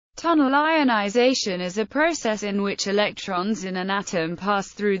Tunnel ionization is a process in which electrons in an atom pass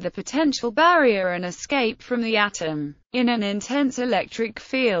through the potential barrier and escape from the atom. In an intense electric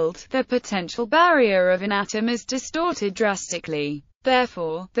field, the potential barrier of an atom is distorted drastically.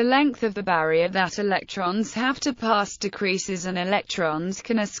 Therefore, the length of the barrier that electrons have to pass decreases and electrons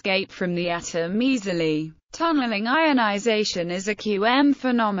can escape from the atom easily. Tunneling ionization is a QM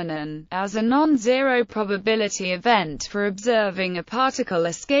phenomenon, as a non-zero probability event for observing a particle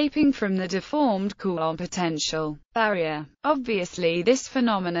escaping from the deformed Coulomb potential barrier. Obviously, this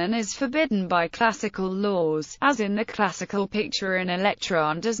phenomenon is forbidden by classical laws, as in the classical picture an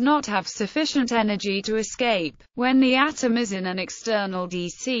electron does not have sufficient energy to escape. When the atom is in an external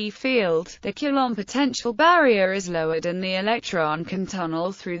DC field, the Coulomb potential barrier is lowered and the electron can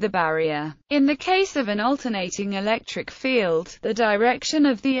tunnel through the barrier. In the case of an alternating electric field, the direction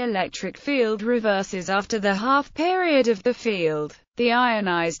of the electric field reverses after the half period of the field. The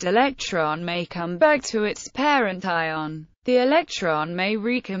ionized electron may come back to its parent ion. The electron may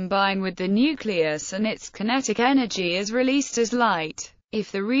recombine with the nucleus and its kinetic energy is released as light.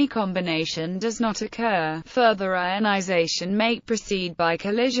 If the recombination does not occur, further ionization may proceed by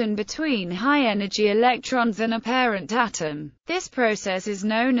collision between high-energy electrons and a parent atom. This process is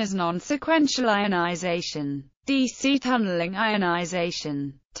known as non-sequential ionization. DC tunneling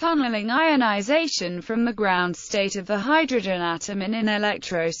ionization. Tunneling ionization from the ground state of the hydrogen atom in an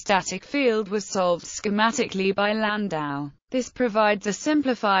electrostatic field was solved schematically by Landau. This provides a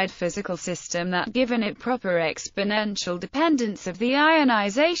simplified physical system that, given it proper exponential dependence of the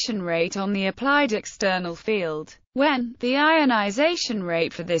ionization rate on the applied external field. When the ionization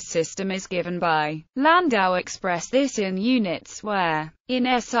rate for this system is given by Landau, express this in units where, in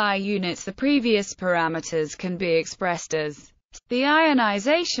SI units, the previous parameters can be expressed as the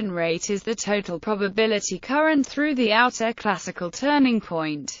ionization rate is the total probability current through the outer classical turning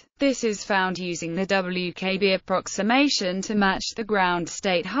point. This is found using the WKB approximation to match the ground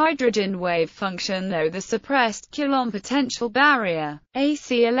state hydrogen wave function through the suppressed Coulomb potential barrier.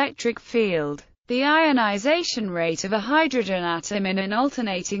 AC electric field. The ionization rate of a hydrogen atom in an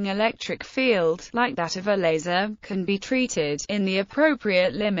alternating electric field, like that of a laser, can be treated in the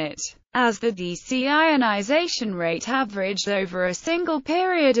appropriate limit as the DC ionization rate averaged over a single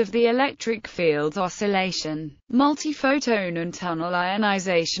period of the electric field's oscillation. Multiphoton and tunnel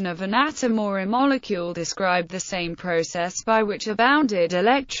ionization of an atom or a molecule describe the same process by which a bounded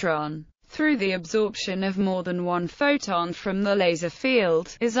electron, through the absorption of more than one photon from the laser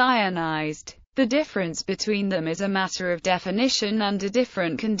field, is ionized. The difference between them is a matter of definition under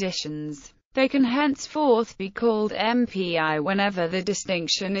different conditions. They can henceforth be called MPI whenever the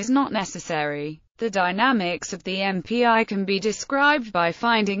distinction is not necessary. The dynamics of the MPI can be described by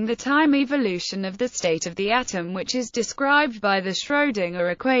finding the time evolution of the state of the atom, which is described by the Schrödinger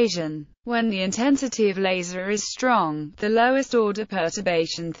equation. When the intensity of laser is strong, the lowest order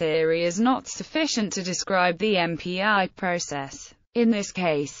perturbation theory is not sufficient to describe the MPI process. In this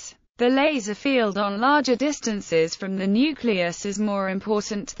case, the laser field on larger distances from the nucleus is more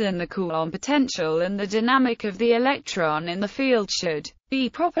important than the Coulomb potential, and the dynamic of the electron in the field should be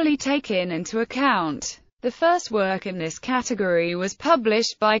properly taken into account. The first work in this category was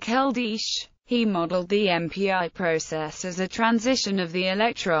published by Keldysh. He modeled the MPI process as a transition of the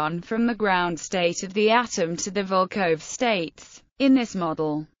electron from the ground state of the atom to the Volkov states. In this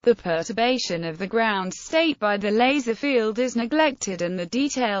model, the perturbation of the ground state by the laser field is neglected and the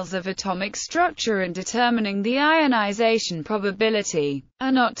details of atomic structure in determining the ionization probability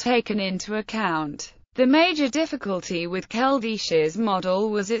are not taken into account. The major difficulty with Keldysh's model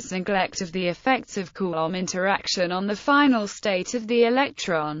was its neglect of the effects of Coulomb interaction on the final state of the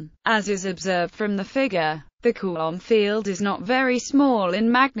electron. As is observed from the figure, the Coulomb field is not very small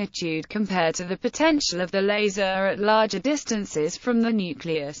in magnitude compared to the potential of the laser at larger distances from the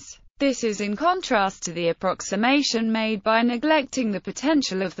nucleus. This is in contrast to the approximation made by neglecting the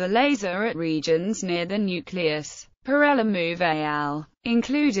potential of the laser at regions near the nucleus. Perelmuth et al.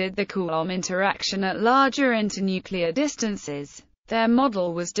 Included the Coulomb interaction at larger internuclear distances. Their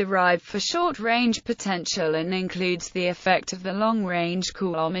model was derived for short-range potential and includes the effect of the long-range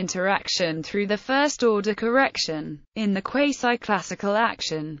Coulomb interaction through the first-order correction in the quasi-classical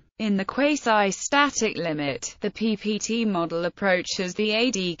action. In the quasi-static limit, the PPT model approaches the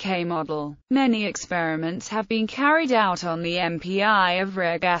ADK model. Many experiments have been carried out on the MPI of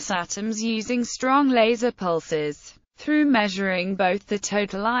rare gas atoms using strong laser pulses. Through measuring both the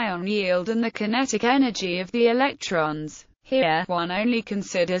total ion yield and the kinetic energy of the electrons. Here, one only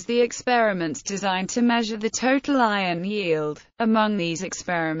considers the experiments designed to measure the total ion yield. Among these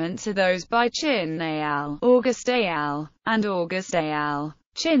experiments are those by Chin et al., August et al., and August et al.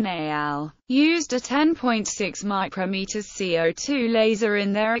 Chin al. used a 10.6 micrometers CO2 laser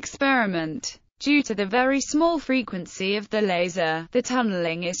in their experiment. Due to the very small frequency of the laser, the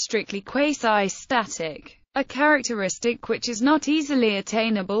tunneling is strictly quasi-static, a characteristic which is not easily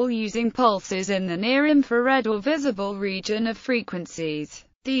attainable using pulses in the near-infrared or visible region of frequencies.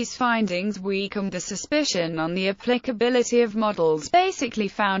 These findings weakened the suspicion on the applicability of models basically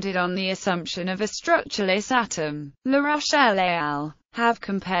founded on the assumption of a structureless atom. La Rochelle et al. Have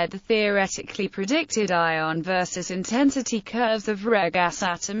compared the theoretically predicted ion versus intensity curves of rare gas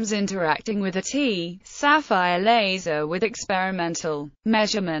atoms interacting with a T-sapphire laser with experimental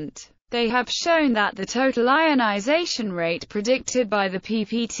measurement. They have shown that the total ionization rate predicted by the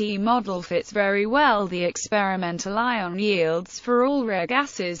PPT model fits very well the experimental ion yields for all rare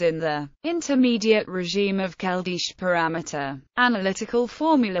gases in the intermediate regime of Keldysh parameter. Analytical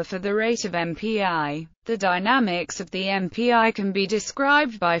formula for the rate of MPI. The dynamics of the MPI can be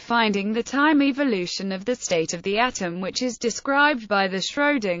described by finding the time evolution of the state of the atom, which is described by the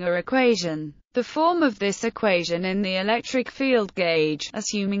Schrödinger equation. The form of this equation in the electric field gauge,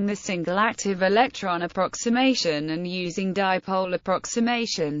 assuming the single active electron approximation and using dipole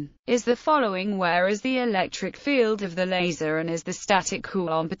approximation, is the following: whereas the electric field of the laser N is the static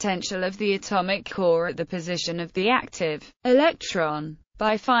Coulomb potential of the atomic core at the position of the active electron.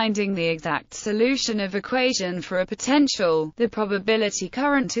 By finding the exact solution of equation for a potential, the probability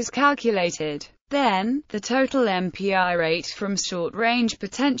current is calculated. Then, the total MPI rate from short-range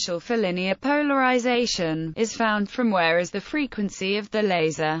potential for linear polarization is found from whereas the frequency of the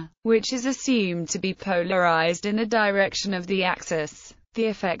laser, which is assumed to be polarized in the direction of the axis. The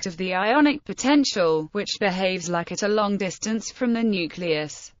effect of the ionic potential, which behaves like at a long distance from the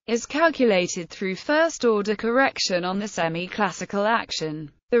nucleus, is calculated through first-order correction on the semi-classical action.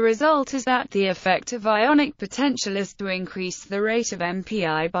 The result is that the effect of ionic potential is to increase the rate of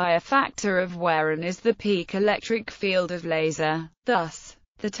MPI by a factor of where N is the peak electric field of laser. Thus,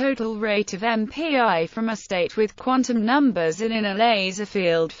 the total rate of MPI from a state with quantum numbers in a laser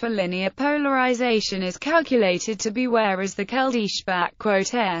field for linear polarization is calculated to be whereas the Keldysh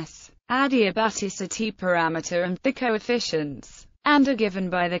 (S) adiabaticity parameter and the coefficients and are given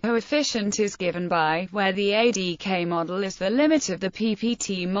by the coefficient is given by where the ADK model is the limit of the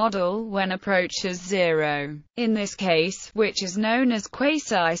PPT model when approaches zero. In this case, which is known as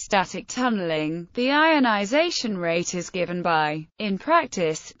quasi-static tunneling, the ionization rate is given by, in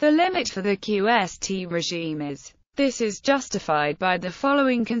practice, the limit for the QST regime is. This is justified by the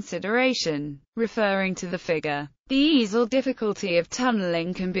following consideration. Referring to the figure, the ease or difficulty of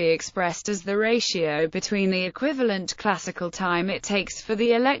tunneling can be expressed as the ratio between the equivalent classical time it takes for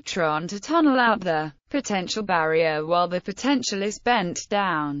the electron to tunnel out the potential barrier while the potential is bent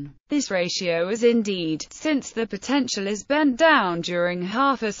down. This ratio is indeed, since the potential is bent down during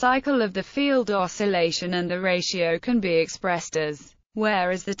half a cycle of the field oscillation, and the ratio can be expressed as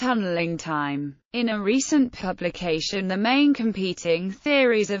whereas the tunneling time. In a recent publication, the main competing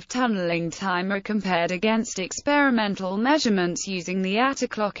theories of tunneling time are compared against experimental measurements using the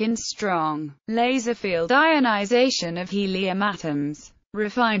Atticlock in strong laser field ionization of helium atoms.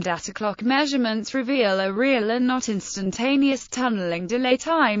 Refined Atticlock measurements reveal a real and not instantaneous tunneling delay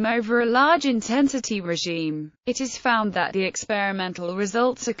time over a large intensity regime. It is found that the experimental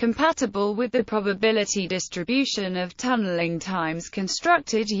results are compatible with the probability distribution of tunneling times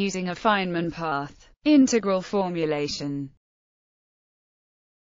constructed using a Feynman path integral formulation.